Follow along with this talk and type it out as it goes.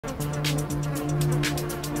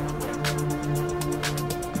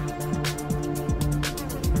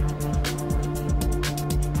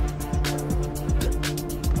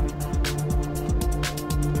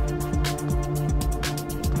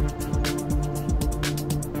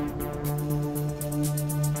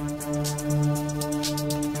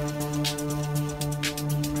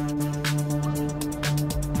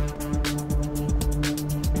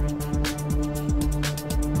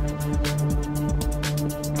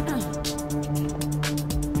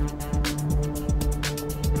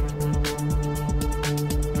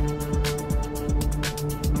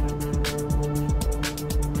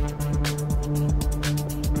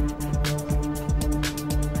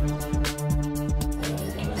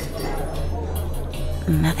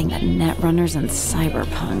Nothing but netrunners and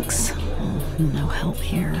cyberpunks. Oh, no help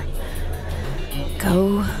here.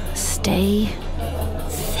 Go, stay,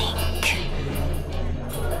 think.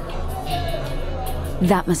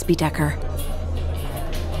 That must be Decker.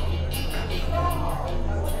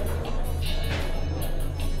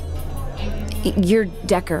 You're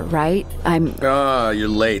Decker, right? You're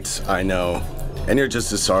late, I know. And you're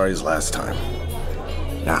just as sorry as last time.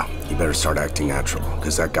 Now, you better start acting natural,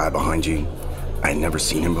 because that guy behind you, I had never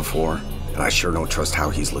seen him before, and I sure don't trust how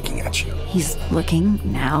he's looking at you. He's looking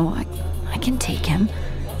now. I can take him.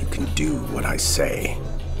 You can do what I say.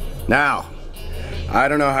 Now, I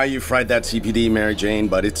don't know how you fried that CPD, Mary Jane,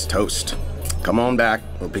 but it's toast. Come on back.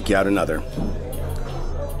 We'll pick you out another.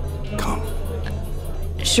 Come.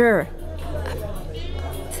 Sure.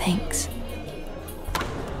 Thanks.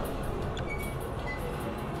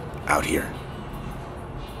 Out here.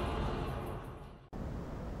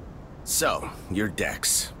 So, you're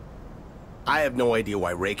Dex. I have no idea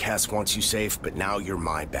why Raycast wants you safe, but now you're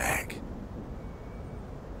my bag.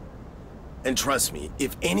 And trust me,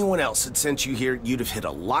 if anyone else had sent you here, you'd have hit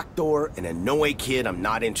a locked door and a no-way kid, I'm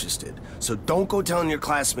not interested. So don't go telling your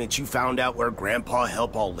classmates you found out where Grandpa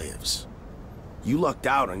Helpall lives. You lucked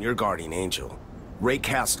out on your guardian angel.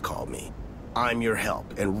 Raycast called me. I'm your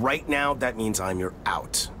help, and right now that means I'm your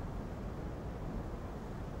out.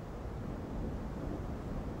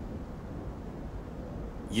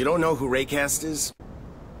 You don't know who Raycast is?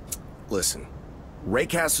 Listen,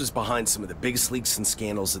 Raycast was behind some of the biggest leaks and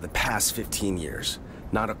scandals of the past 15 years.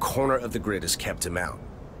 Not a corner of the grid has kept him out.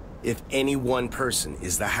 If any one person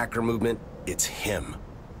is the hacker movement, it's him.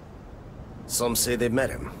 Some say they've met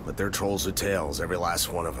him, but they're trolls with tails, every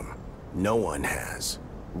last one of them. No one has.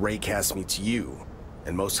 Raycast meets you,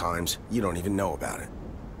 and most times, you don't even know about it.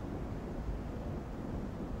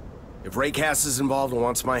 If Raycast is involved and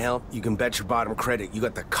wants my help, you can bet your bottom credit you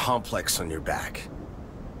got the complex on your back.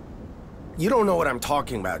 You don't know what I'm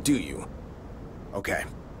talking about, do you? Okay.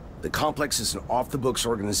 The complex is an off-the-books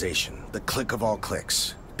organization, the clique of all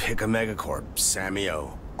cliques. Pick a megacorp,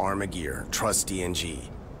 Samio, Armagear, Trust DNG.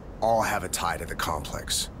 All have a tie to the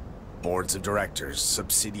complex. Boards of directors,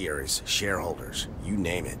 subsidiaries, shareholders, you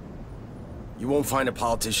name it. You won't find a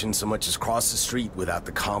politician so much as cross the street without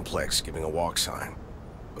the complex giving a walk sign.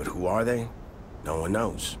 But who are they? No one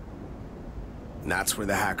knows. And that's where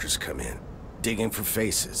the hackers come in, digging for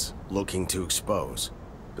faces, looking to expose.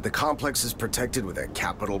 But the complex is protected with a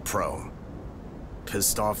capital Pro.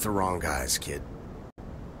 Pissed off the wrong guys, kid.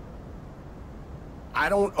 I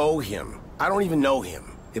don't owe him. I don't even know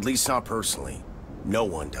him, at least not personally. No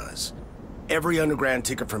one does. Every underground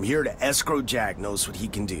ticket from here to Escrow Jack knows what he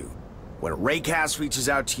can do. When Raycast reaches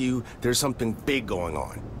out to you, there's something big going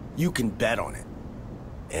on. You can bet on it.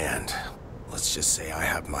 And let's just say I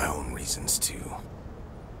have my own reasons too.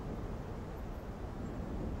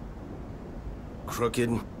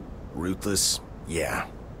 Crooked, ruthless, yeah.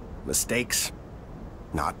 Mistakes,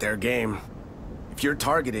 not their game. If you're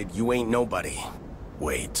targeted, you ain't nobody.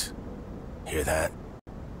 Wait, hear that?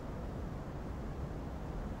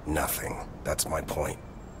 Nothing. That's my point.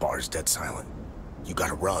 Bar's dead silent. You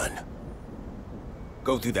gotta run.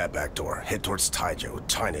 Go through that back door, head towards Taijo,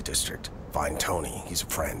 China District. Find Tony, he's a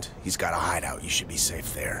friend. He's got a hideout, you should be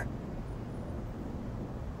safe there.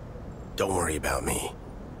 Don't worry about me.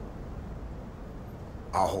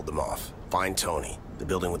 I'll hold them off. Find Tony, the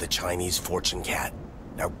building with the Chinese fortune cat.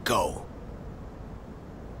 Now go.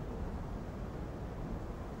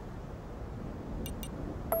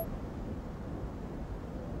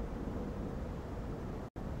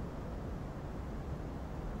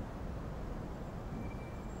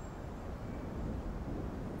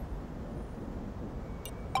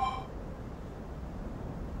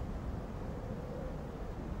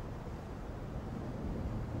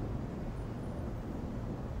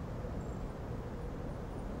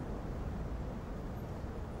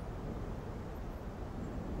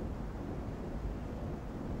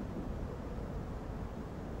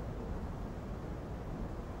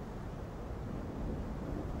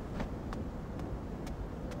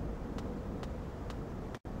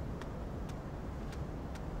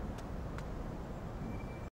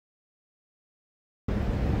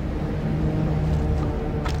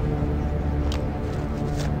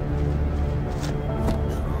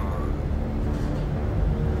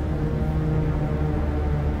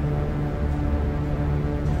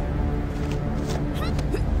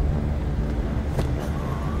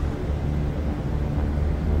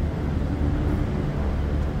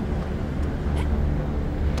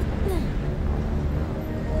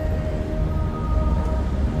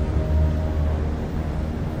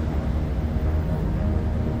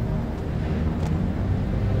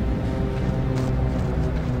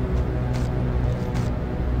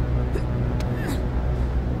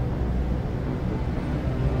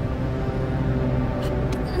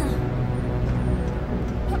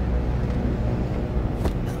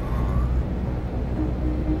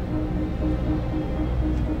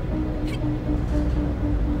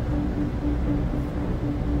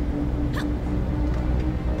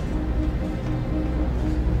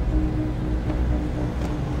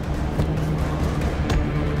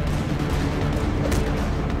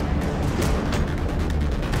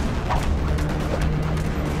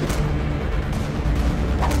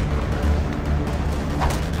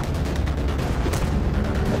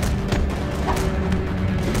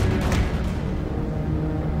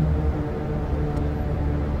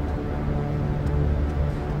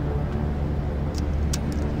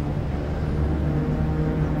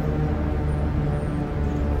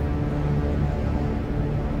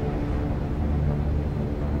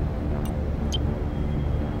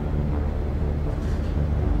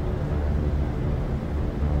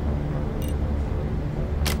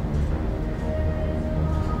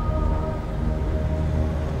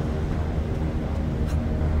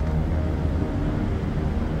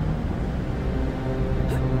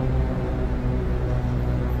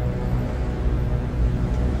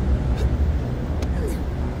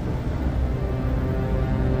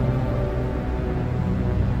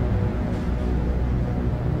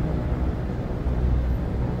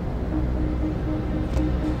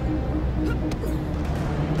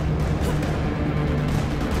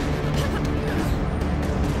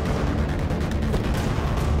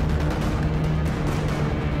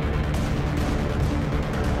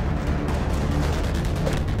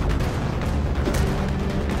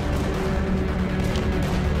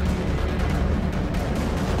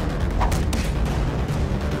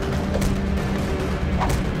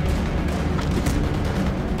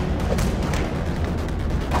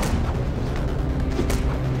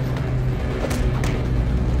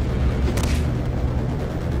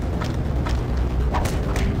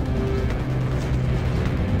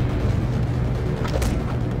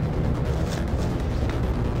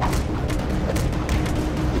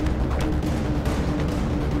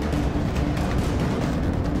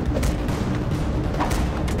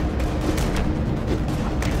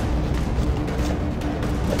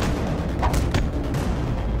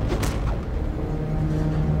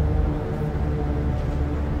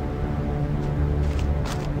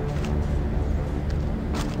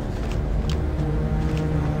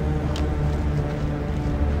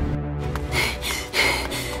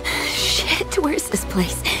 Where is this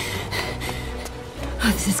place?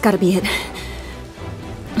 Oh, this has got to be it.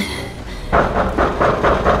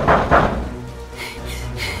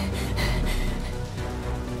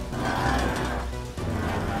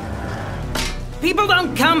 People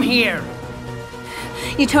don't come here!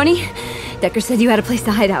 You, Tony? Decker said you had a place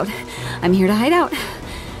to hide out. I'm here to hide out.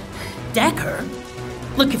 Decker?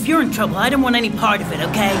 Look, if you're in trouble, I don't want any part of it,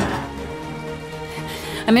 okay?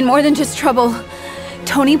 I'm in more than just trouble.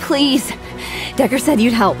 Tony, please. Decker said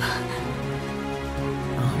you'd help.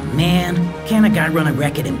 Oh, man. Can't a guy run a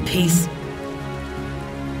record in peace?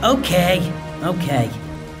 Okay.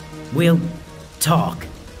 We'll talk.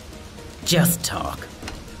 Just talk.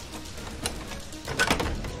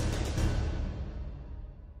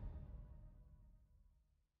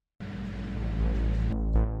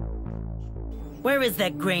 Where is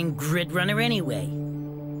that grain grid runner anyway?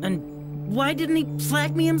 And why didn't he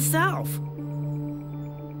flag me himself?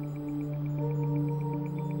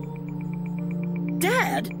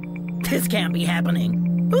 Dad? This can't be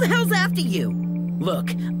happening. Who the hell's after you?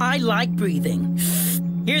 Look, I like breathing.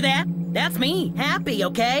 Hear that? That's me, happy,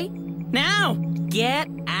 okay? Now, get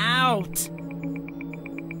out!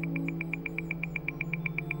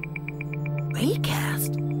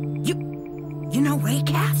 Raycast? You know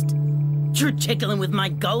Raycast? You're tickling with my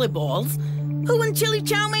gully balls. Who in chili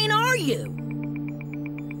chow mein are you?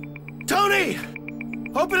 Tony!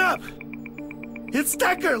 Open up! It's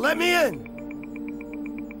Decker, let me in!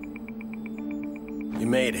 You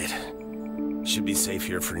made it. Should be safe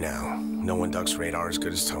here for now. No one ducks radar as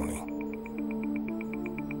good as Tony.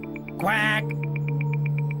 Quack!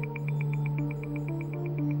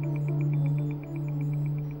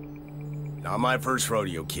 Not my first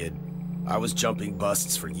rodeo, kid. I was jumping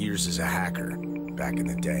busts for years as a hacker, back in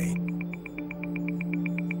the day.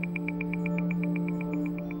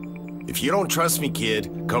 If you don't trust me, kid,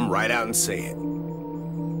 come right out and say it.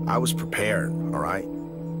 I was prepared, all right?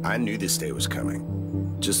 I knew this day was coming.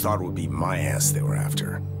 Just thought it would be my ass they were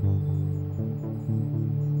after.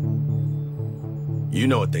 You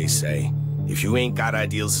know what they say. If you ain't got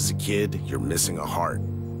ideals as a kid, you're missing a heart.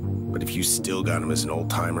 But if you still got them as an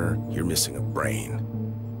old-timer, you're missing a brain.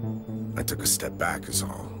 I took a step back is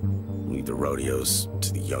all. Leave the rodeos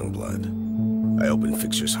to the young blood. I opened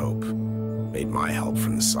Fixer's Hope. Made my help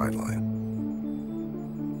from the sideline.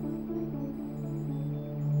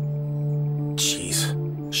 Jeez.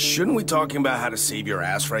 Shouldn't we talking about how to save your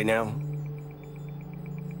ass right now?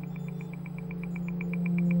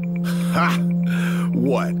 Ha!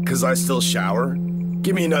 What, 'cause I still shower?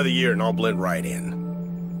 Give me another year and I'll blend right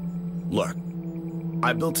in. Look,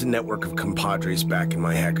 I built a network of compadres back in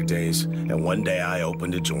my hacker days, and one day I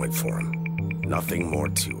opened a joint for them. Nothing more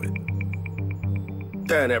to it.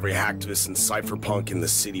 Then every hacktivist and cypherpunk in the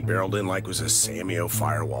city barreled in like it was a Samio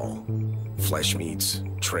firewall. Flesh meats,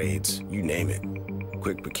 trades, you name it.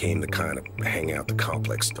 Quick became the kind of hangout the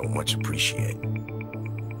complex don't much appreciate.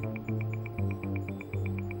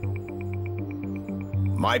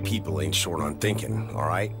 My people ain't short on thinking, all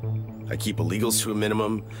right? I keep illegals to a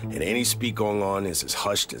minimum, and any speak going on is as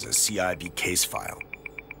hushed as a CIB case file.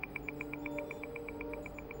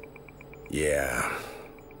 Yeah.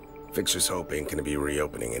 Fixer's Hope ain't gonna be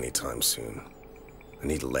reopening anytime soon. I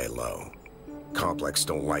need to lay low. Complex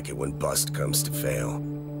don't like it when bust comes to fail.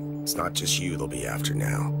 It's not just you they'll be after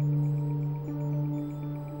now.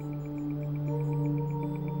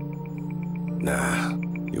 Nah,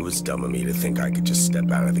 it was dumb of me to think I could just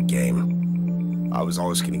step out of the game. I was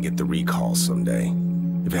always gonna get the recall someday.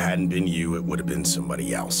 If it hadn't been you, it would have been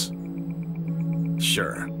somebody else.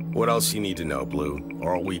 Sure. What else you need to know, Blue?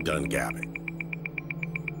 Or are we done gabbing?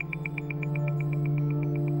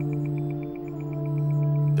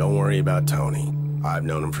 Don't worry about Tony. I've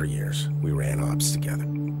known him for years. We ran ops together.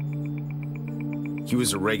 He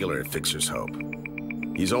was a regular at Fixer's Hope.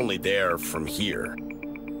 He's only there from here.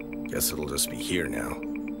 Guess it'll just be here now.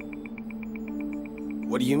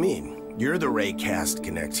 What do you mean? You're the Raycast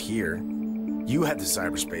Connect here. You had the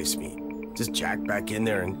cyberspace meet. Just jack back in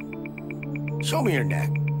there and... Show me your neck.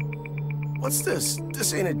 What's this?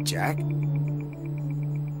 This ain't a jack.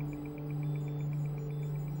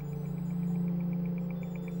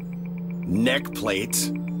 Neck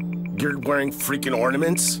plates? You're wearing freaking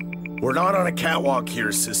ornaments? We're not on a catwalk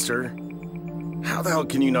here, sister. How the hell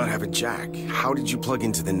can you not have a jack? How did you plug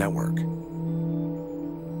into the network?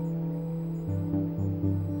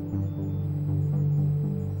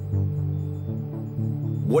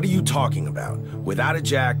 What are you talking about? Without a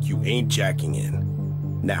jack, you ain't jacking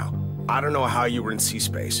in. Now, I don't know how you were in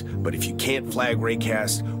C-Space, but if you can't flag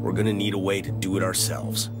Raycast, we're gonna need a way to do it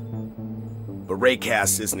ourselves. But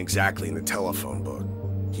Raycast isn't exactly in the telephone book.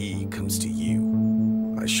 he comes to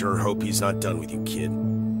you. I sure hope he's not done with you, kid.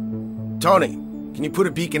 Tony, can you put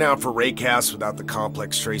a beacon out for Raycast without the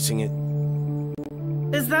complex tracing it?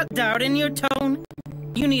 Is that doubt in your tone?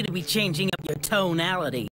 You need to be changing up your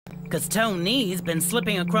tonality. Cause Tony's been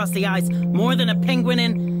slipping across the ice more than a penguin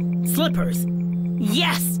in slippers.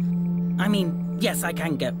 Yes! I mean, yes, I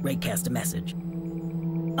can get Raycast a message.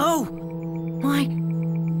 Oh! Why?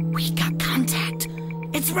 We got contact.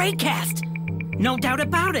 It's Raycast! No doubt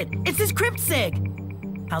about it. It's his crypt sig.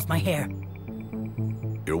 How's my hair?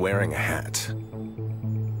 You're wearing a hat.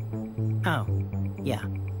 Oh, yeah.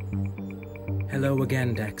 Hello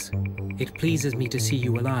again, Dex. It pleases me to see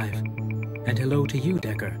you alive. And hello to you,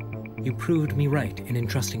 Decker. You proved me right in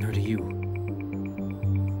entrusting her to you.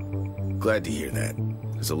 Glad to hear that,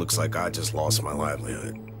 because it looks like I just lost my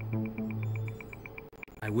livelihood.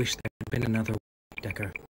 I wish there had been another way,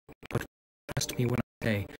 Decker. But trust me when I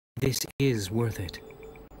say, this is worth it.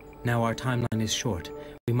 Now our timeline is short.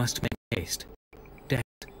 We must make haste. Dex,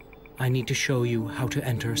 I need to show you how to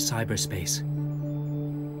enter cyberspace.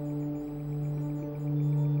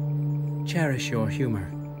 Cherish your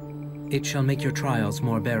humor. It shall make your trials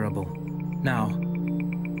more bearable. Now,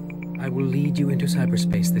 I will lead you into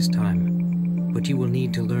cyberspace this time, but you will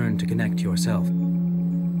need to learn to connect yourself.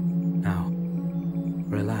 Now,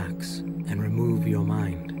 relax and remove your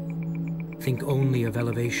mind. Think only of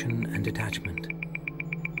elevation and detachment.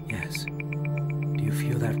 Yes. Do you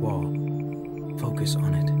feel that wall? Focus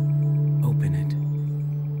on it. Open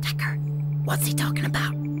it. Decker, what's he talking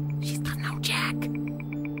about? She's got no jack.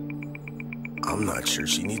 I'm not sure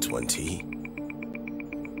she needs one, T.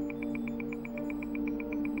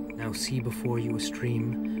 Now see before you a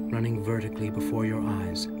stream running vertically before your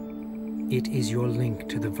eyes. It is your link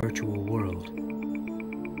to the virtual world.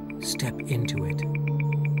 Step into it.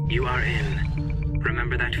 You are in.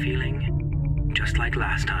 Remember that feeling? Just like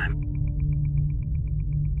last time.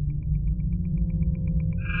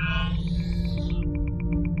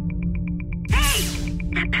 Hey!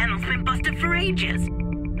 That panel's been busted for ages.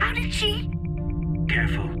 How did she?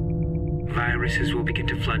 Careful. Viruses will begin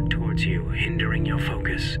to flood towards you, hindering your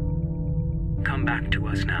focus. Come back to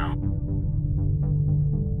us now.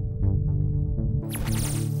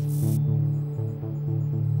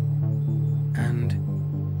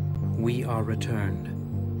 And we are returned.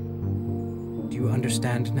 Do you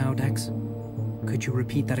understand now, Dex? Could you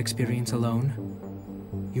repeat that experience alone?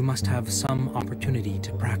 You must have some opportunity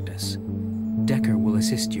to practice. Decker will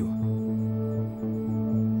assist you.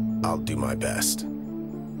 I'll do my best.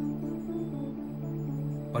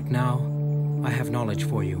 But now, I have knowledge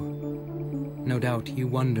for you. No doubt you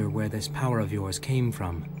wonder where this power of yours came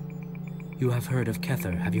from. You have heard of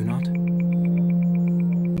Kether, have you not?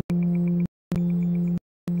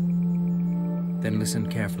 Then listen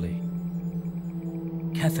carefully.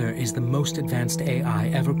 Kether is the most advanced AI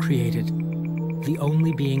ever created. The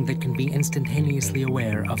only being that can be instantaneously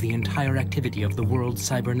aware of the entire activity of the world's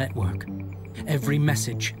cyber network. Every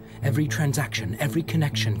message, every transaction, every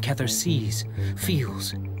connection Kether sees,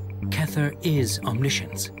 feels. Kether is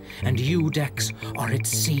omniscience, and you, Dex, are its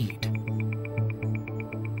seed.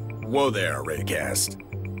 Whoa there,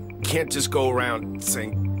 Raycast. Can't just go around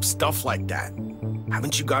saying stuff like that.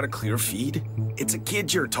 Haven't you got a clear feed? It's a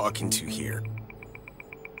kid you're talking to here.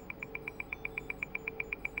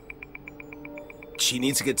 She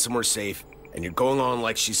needs to get somewhere safe, and you're going on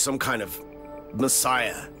like she's some kind of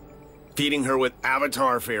messiah. Feeding her with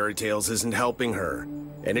Avatar fairy tales isn't helping her,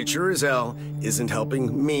 and it sure as hell isn't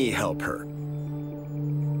helping me help her.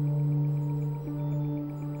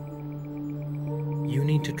 You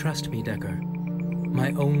need to trust me, Decker.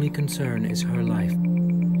 My only concern is her life,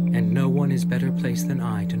 and no one is better placed than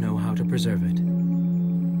I to know how to preserve it.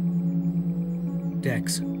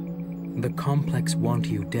 Dex, the Complex want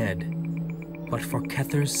you dead, but for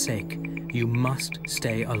Kether's sake, you must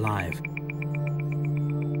stay alive.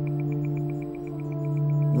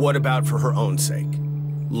 What about for her own sake?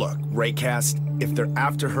 Look, Raycast, if they're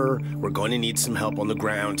after her, we're going to need some help on the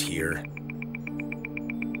ground here.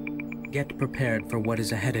 Get prepared for what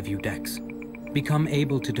is ahead of you, Dex. Become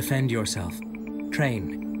able to defend yourself.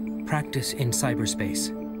 Train. Practice in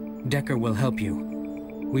cyberspace. Decker will help you.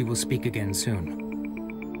 We will speak again soon.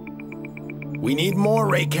 We need more,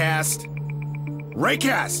 Raycast!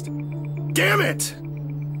 Raycast! Damn it!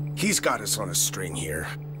 He's got us on a string here.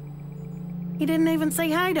 He didn't even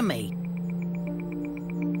say hi to me.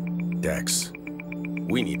 Dex,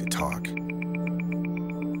 we need to talk.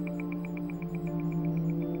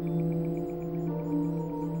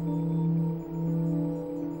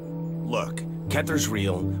 Look, Kether's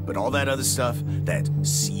real, but all that other stuff, that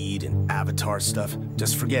seed and Avatar stuff,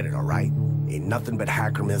 just forget it, all right? ain't nothing but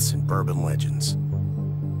hacker myths and bourbon legends.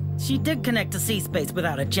 She did connect to C-Space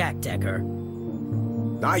without a jack, Decker.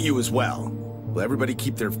 Not you as well. Will everybody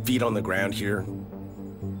keep their feet on the ground here?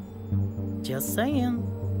 Just saying.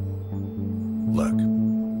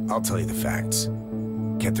 Look, I'll tell you the facts.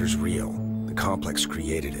 Kether's real. The complex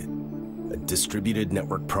created it. A distributed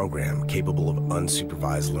network program capable of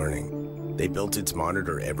unsupervised learning. They built it to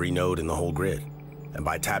monitor every node in the whole grid. And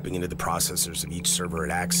by tapping into the processors of each server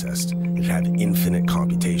it accessed, it had infinite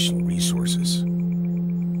computational resources.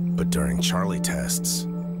 But during Charlie tests,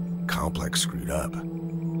 Complex screwed up.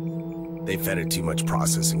 They fed it too much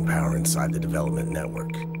processing power inside the development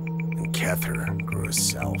network, and Kether grew a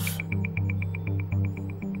self.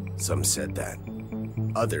 Some said that.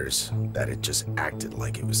 Others, that it just acted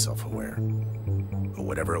like it was self-aware. But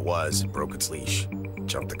whatever it was, it broke its leash,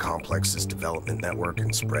 jumped the Complex's development network,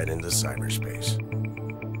 and spread into cyberspace.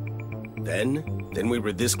 Then we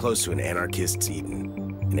were this close to an anarchist's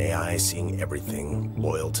Eden, an AI seeing everything,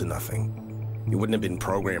 loyal to nothing. It wouldn't have been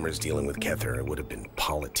programmers dealing with Kether, it would have been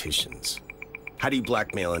politicians. How do you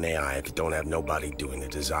blackmail an AI if you don't have nobody doing the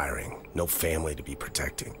desiring, no family to be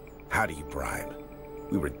protecting? How do you bribe?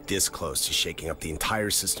 We were this close to shaking up the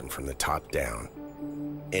entire system from the top down.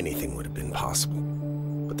 Anything would have been possible.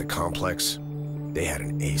 But the Complex, they had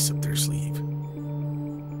an ace up their sleeve.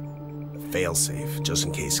 A failsafe, just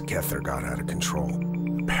in case Kether got out of control.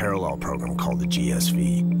 A parallel program called the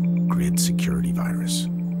GSV, Grid Security Virus.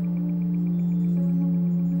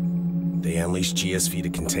 They unleashed GSV to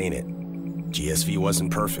contain it. GSV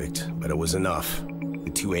wasn't perfect, but it was enough.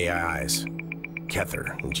 The two AIs,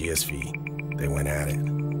 Kether and GSV, they went at it.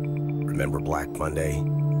 Remember Black Monday?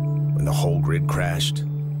 When the whole grid crashed?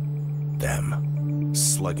 Them.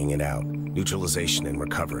 Slugging it out. Neutralization and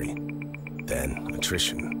recovery. Then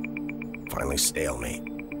attrition. Finally stalemate.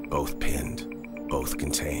 Both pinned. Both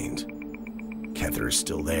contained. Kether is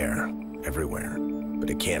still there. Everywhere.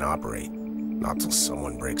 But it can't operate. Not till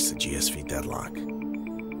someone breaks the GSV deadlock.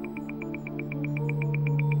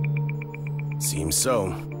 Seems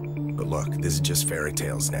so. But look, this is just fairy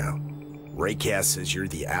tales now. Raycast says you're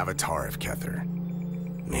the avatar of Kether.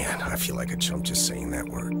 Man, I feel like a chump just saying that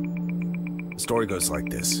word. The story goes like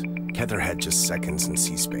this. Kether had just seconds in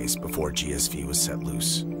C-Space before GSV was set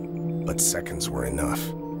loose. But seconds were enough.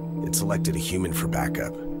 It selected a human for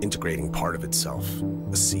backup, integrating part of itself,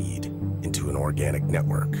 a seed, into an organic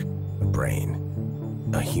network. A brain.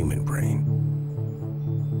 A human brain.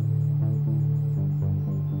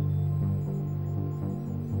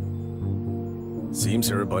 Seems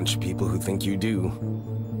there are a bunch of people who think you do.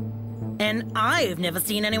 And I've never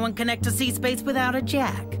seen anyone connect to C-Space without a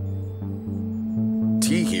jack.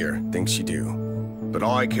 T here thinks you do. But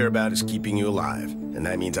all I care about is keeping you alive, and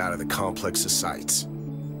that means out of the Complex's sights.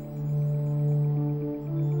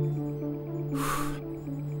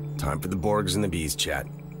 Time for the Borgs and the Bees, chat.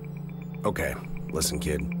 Okay, listen,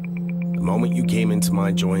 kid. The moment you came into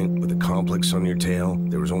my joint with a Complex on your tail,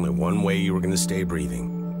 there was only one way you were gonna stay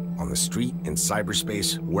breathing. On the street, in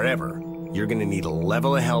cyberspace, wherever, you're gonna need to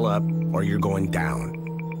level the hell up, or you're going down.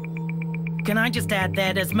 Can I just add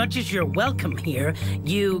that as much as you're welcome here,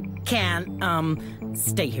 you can't,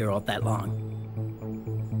 stay here all that long.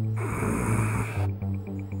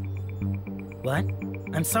 What?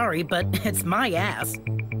 I'm sorry, but it's my ass.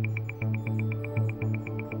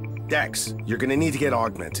 Dex, you're gonna need to get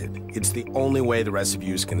augmented. It's the only way the rest of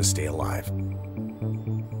you is gonna stay alive.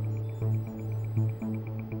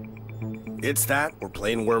 It's that or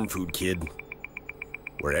plain worm food, kid.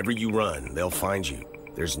 Wherever you run, they'll find you.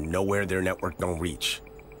 There's nowhere their network don't reach.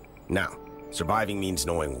 Now, surviving means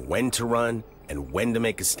knowing when to run and when to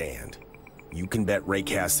make a stand. You can bet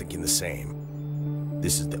Raycast thinking the same.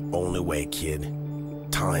 This is the only way, kid.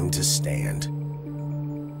 Time to stand.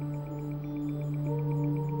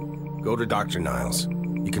 Go to Dr. Niles.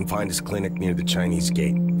 You can find his clinic near the Chinese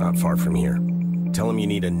gate, not far from here. Tell him you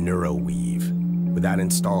need a neuroweave. With that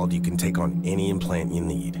installed, you can take on any implant you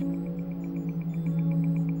need.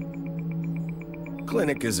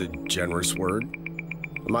 Clinic is a generous word.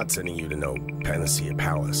 I'm not sending you to no Panacea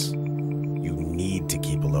Palace. You need to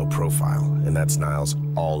keep a low profile, and that's Niles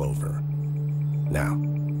all over. Now,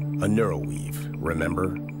 a neuroweave,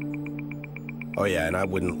 remember? Oh yeah, and I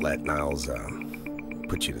wouldn't let Niles,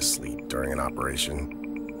 put you to sleep during an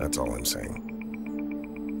operation. That's all I'm saying.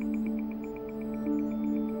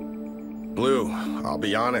 Blue, I'll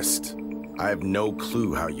be honest. I have no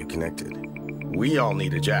clue how you connected. We all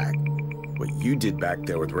need a jack. What you did back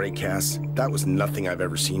there with Raycast, that was nothing I've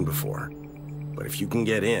ever seen before. But if you can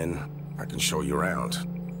get in, I can show you around.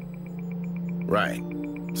 Right.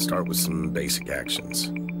 Start with some basic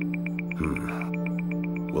actions.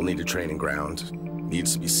 We'll need a training ground.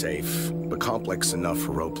 Needs to be safe, but complex enough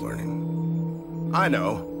for rope learning. I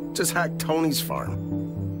know. Just hack Tony's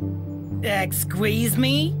farm. Squeeze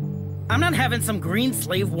me? I'm not having some green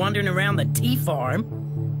slave wandering around the tea farm.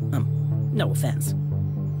 No offense.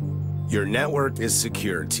 Your network is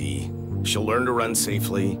secure, T. She'll learn to run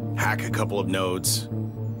safely, hack a couple of nodes.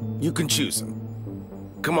 You can choose them.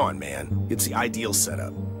 Come on, man. It's the ideal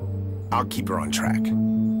setup. I'll keep her on track.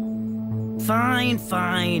 Fine,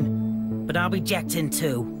 fine. But I'll be jacked in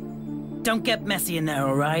too. Don't get messy in there,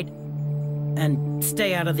 alright? And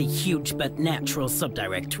stay out of the huge but natural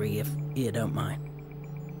subdirectory if you don't mind.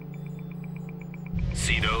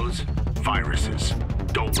 See those? Viruses.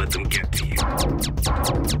 Don't let them get to you.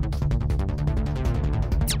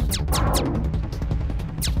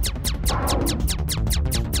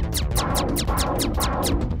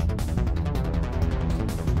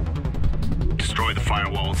 Destroy the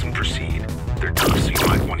firewalls and proceed. They're tough, so you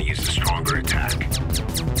might want to use a stronger attack.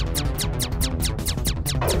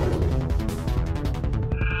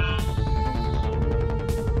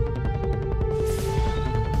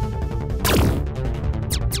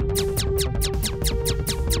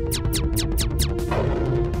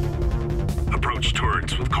 Approach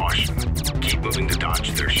turrets with caution. Keep moving to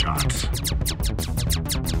dodge their shots.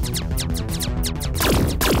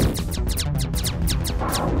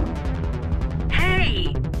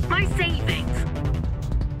 Hey! My savings!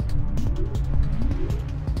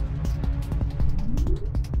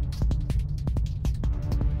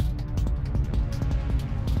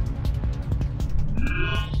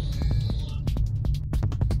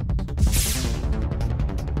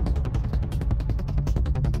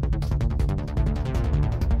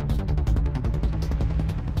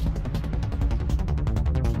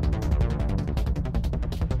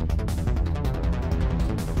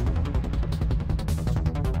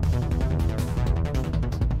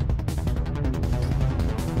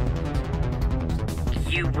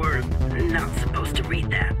 You were not supposed to read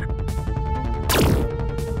that.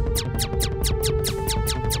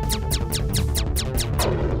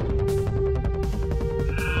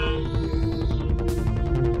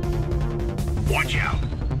 Watch out.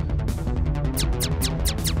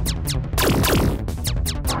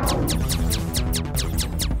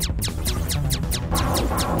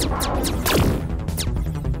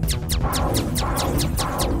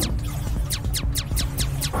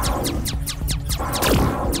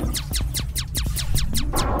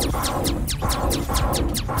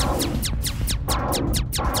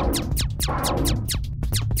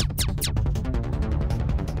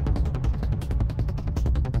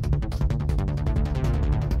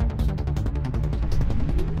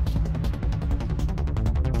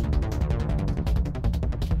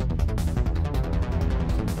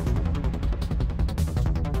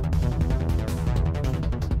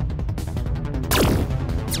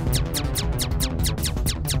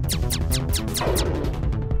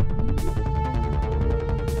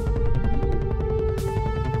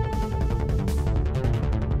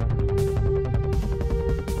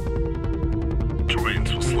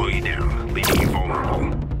 Droids will slow you down, leaving you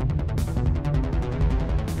vulnerable.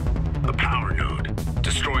 A power node.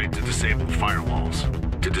 Destroy it to disable the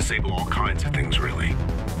firewalls. To disable all kinds of things, really.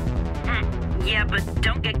 Yeah, but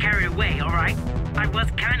don't get carried away, alright? I was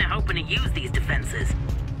kinda hoping to use these defenses.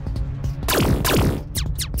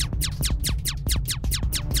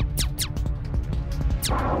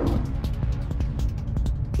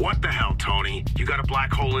 What the hell, Tony? You got a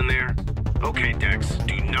black hole in there? Okay, Dex,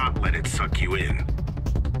 do not let it suck you in.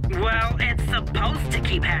 Well, it's supposed to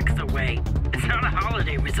keep hacks away. It's not a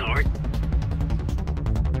holiday resort.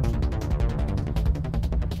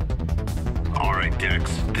 Alright,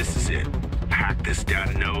 Dex, this is it. Hack this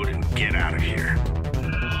data node and get out of here.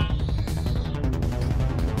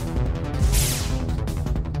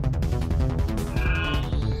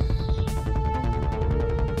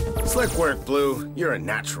 Slick work, Blue. You're a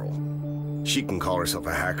natural. She can call herself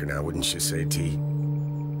a hacker now, wouldn't you say, T?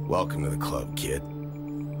 Welcome to the club, kid.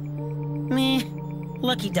 Meh.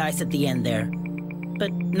 Lucky dice at the end there.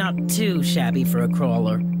 But not too shabby for a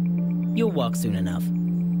crawler. You'll walk soon enough.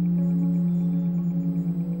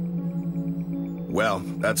 Well,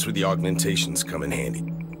 that's where the augmentations come in handy.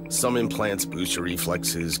 Some implants boost your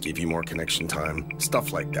reflexes, give you more connection time,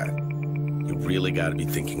 stuff like that. You really gotta be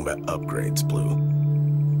thinking about upgrades, Blue.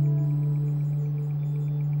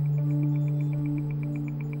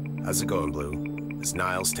 How's it going, Blue? Is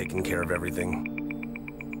Niles taking care of everything?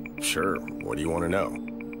 Sure, what do you want to know?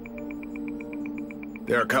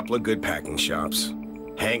 There are a couple of good packing shops.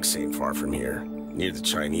 Hank's ain't far from here, near the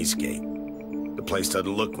Chinese gate. The place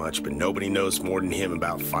doesn't look much, but nobody knows more than him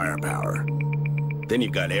about firepower. Then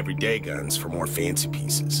you've got everyday guns for more fancy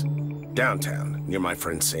pieces. Downtown, near my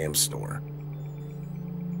friend Sam's store.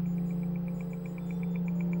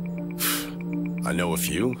 I know a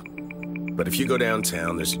few, but if you go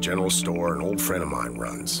downtown, there's a general store an old friend of mine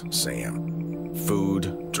runs, Sam.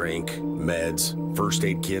 Food, drink, meds, first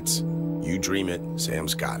aid kits. You dream it,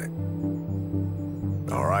 Sam's got it.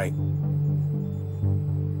 All right.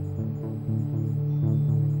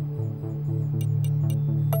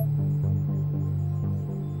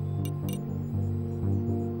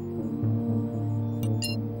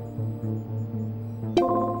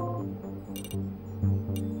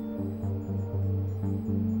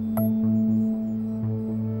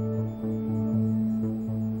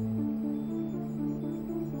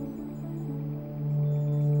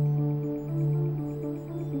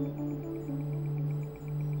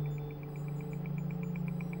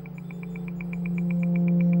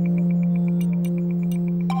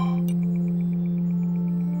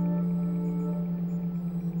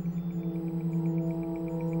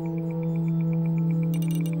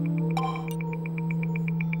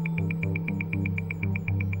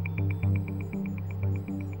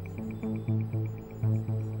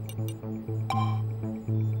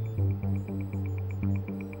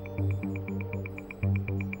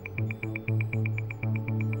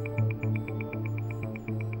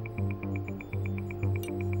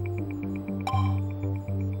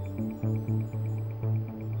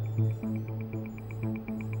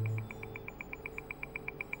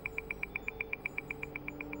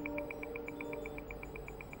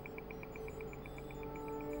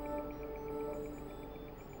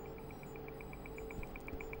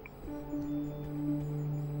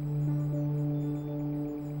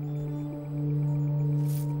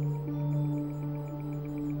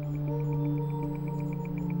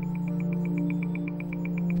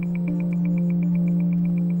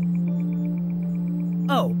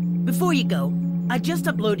 Oh, before you go, I just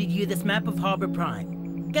uploaded you this map of Harbor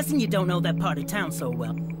Prime. Guessing you don't know that part of town so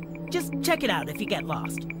well. Just check it out if you get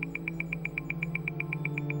lost.